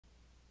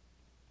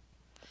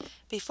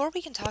Before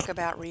we can talk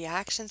about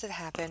reactions that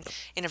happen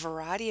in a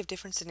variety of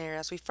different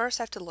scenarios, we first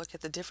have to look at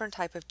the different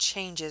type of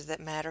changes that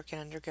matter can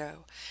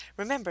undergo.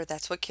 Remember,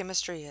 that's what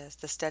chemistry is,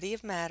 the study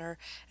of matter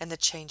and the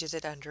changes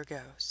it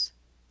undergoes.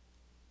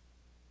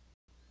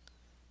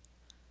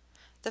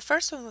 The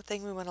first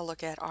thing we want to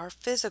look at are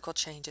physical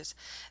changes.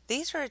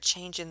 These are a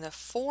change in the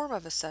form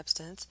of a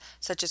substance,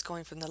 such as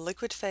going from the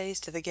liquid phase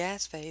to the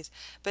gas phase,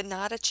 but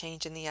not a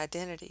change in the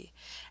identity.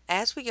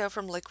 As we go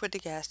from liquid to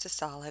gas to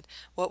solid,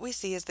 what we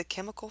see is the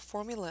chemical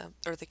formula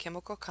or the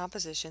chemical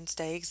composition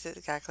stays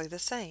exactly the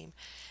same.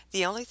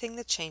 The only thing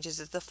that changes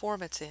is the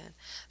form it's in.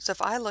 So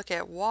if I look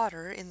at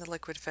water in the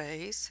liquid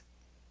phase,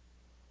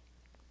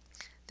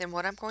 then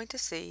what I'm going to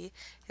see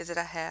is that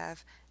I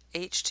have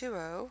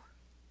H2O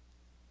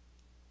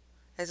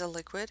as a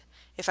liquid.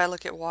 If I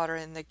look at water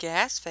in the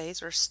gas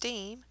phase or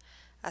steam,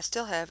 I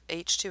still have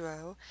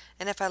H2O,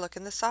 and if I look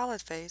in the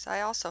solid phase, I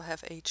also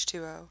have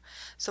H2O.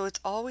 So it's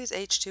always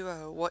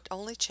H2O. What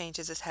only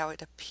changes is how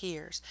it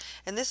appears,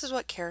 and this is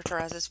what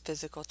characterizes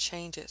physical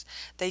changes.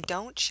 They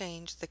don't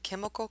change the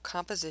chemical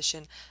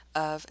composition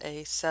of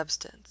a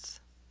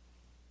substance.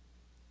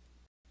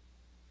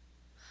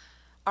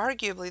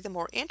 Arguably, the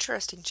more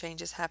interesting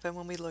changes happen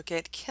when we look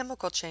at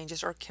chemical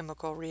changes or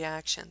chemical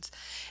reactions.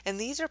 And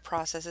these are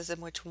processes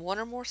in which one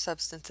or more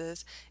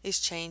substances is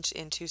changed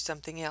into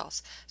something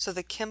else. So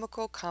the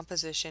chemical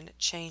composition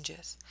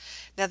changes.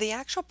 Now, the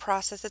actual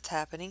process that's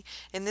happening,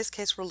 in this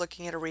case, we're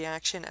looking at a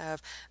reaction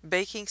of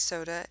baking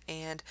soda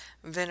and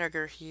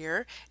vinegar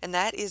here, and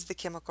that is the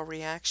chemical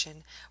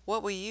reaction.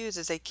 What we use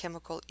is a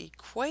chemical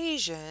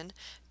equation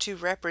to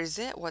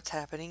represent what's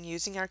happening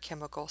using our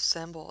chemical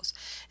symbols.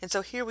 And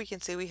so here we can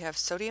see we have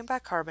sodium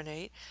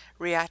bicarbonate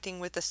reacting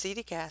with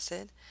acetic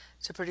acid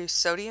to produce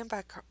sodium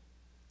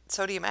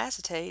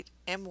acetate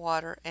and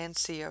water and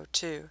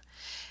CO2.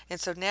 And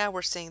so now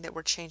we're seeing that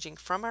we're changing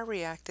from our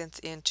reactants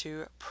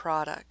into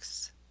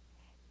products.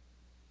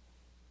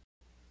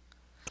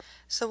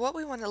 So what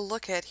we want to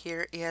look at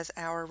here is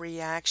our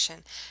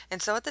reaction. And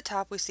so at the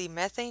top we see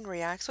methane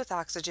reacts with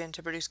oxygen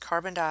to produce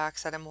carbon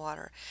dioxide and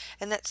water.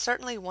 And that's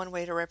certainly one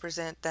way to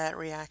represent that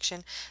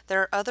reaction. There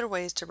are other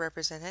ways to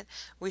represent it.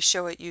 We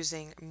show it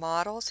using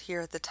models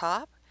here at the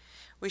top.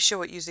 We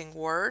show it using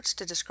words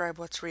to describe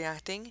what's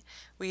reacting.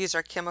 We use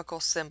our chemical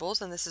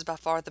symbols, and this is by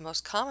far the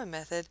most common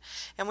method.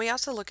 And we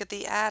also look at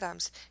the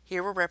atoms.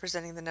 Here we're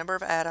representing the number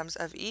of atoms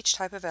of each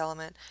type of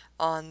element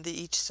on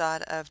each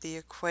side of the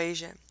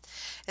equation.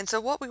 And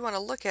so what we want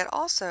to look at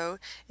also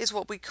is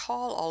what we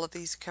call all of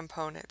these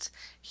components.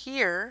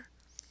 Here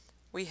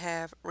we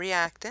have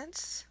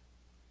reactants.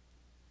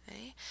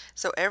 Okay?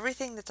 So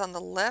everything that's on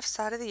the left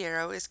side of the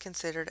arrow is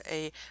considered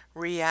a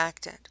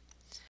reactant.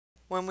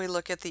 When we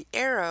look at the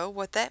arrow,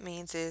 what that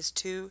means is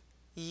to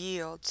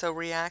yield. So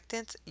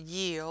reactants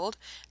yield.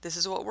 This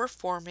is what we're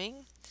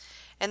forming.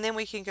 And then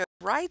we can go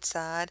right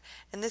side,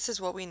 and this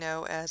is what we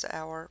know as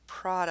our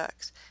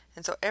products.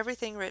 And so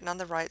everything written on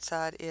the right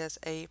side is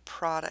a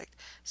product.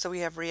 So we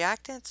have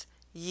reactants,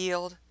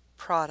 yield,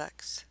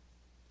 products.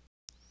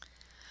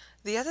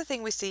 The other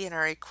thing we see in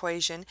our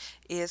equation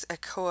is a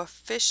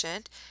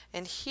coefficient,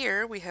 and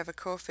here we have a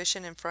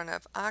coefficient in front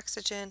of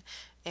oxygen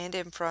and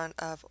in front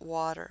of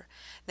water.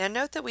 Now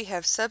note that we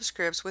have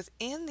subscripts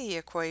within the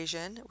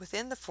equation,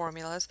 within the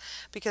formulas,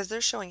 because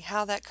they're showing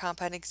how that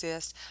compound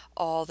exists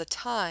all the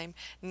time,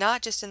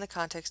 not just in the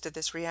context of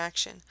this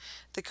reaction.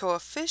 The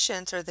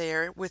coefficients are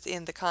there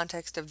within the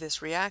context of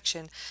this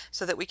reaction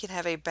so that we can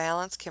have a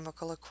balanced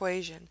chemical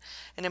equation.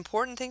 An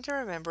important thing to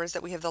remember is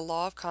that we have the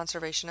law of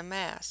conservation of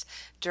mass.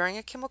 During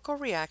a chemical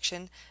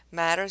reaction,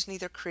 matter is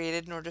neither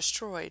created nor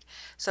destroyed.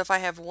 So if I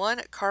have one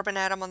carbon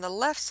atom on the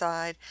left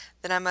side,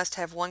 then I must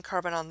have one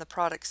carbon on the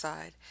product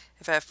side.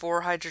 If I have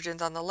 4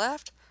 hydrogens on the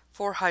left,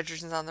 4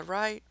 hydrogens on the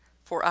right,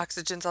 4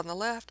 oxygens on the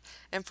left,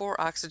 and 4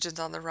 oxygens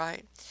on the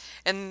right.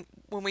 And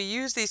when we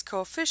use these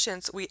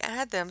coefficients, we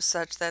add them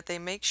such that they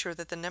make sure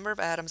that the number of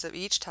atoms of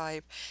each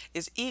type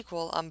is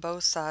equal on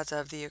both sides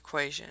of the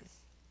equation.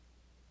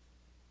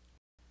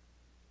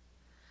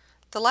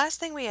 The last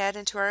thing we add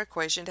into our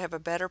equation to have a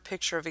better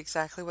picture of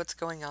exactly what's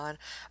going on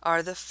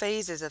are the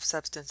phases of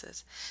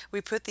substances.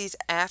 We put these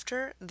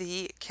after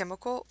the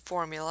chemical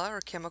formula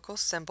or chemical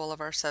symbol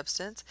of our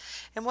substance,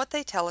 and what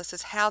they tell us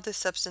is how this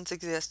substance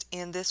exists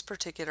in this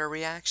particular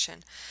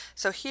reaction.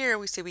 So here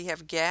we see we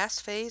have gas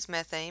phase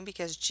methane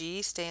because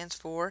G stands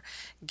for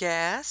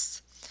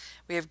gas.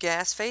 We have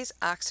gas phase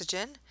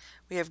oxygen.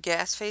 We have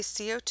gas phase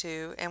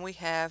CO2, and we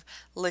have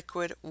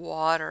liquid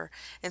water.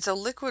 And so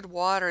liquid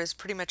water is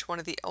pretty much one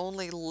of the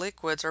only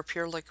liquids or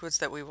pure liquids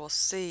that we will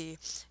see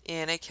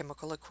in a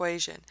chemical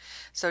equation.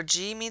 So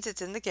G means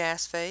it's in the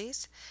gas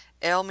phase.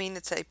 L means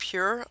it's a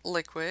pure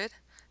liquid.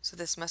 So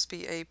this must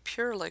be a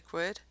pure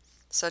liquid,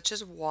 such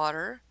as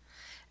water.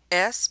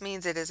 S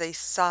means it is a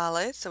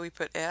solid, so we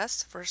put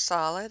S for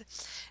solid.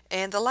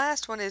 And the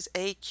last one is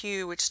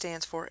AQ, which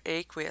stands for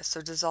aqueous,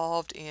 so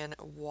dissolved in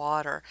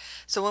water.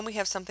 So when we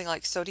have something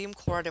like sodium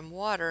chloride in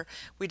water,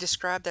 we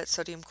describe that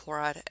sodium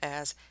chloride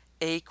as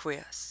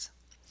aqueous.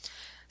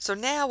 So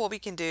now what we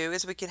can do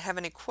is we can have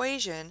an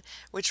equation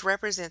which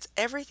represents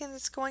everything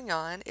that's going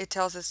on. It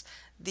tells us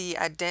the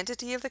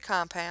identity of the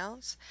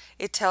compounds.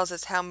 It tells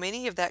us how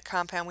many of that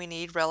compound we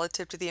need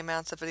relative to the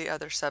amounts of the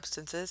other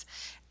substances.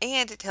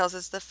 And it tells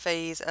us the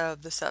phase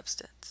of the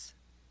substance.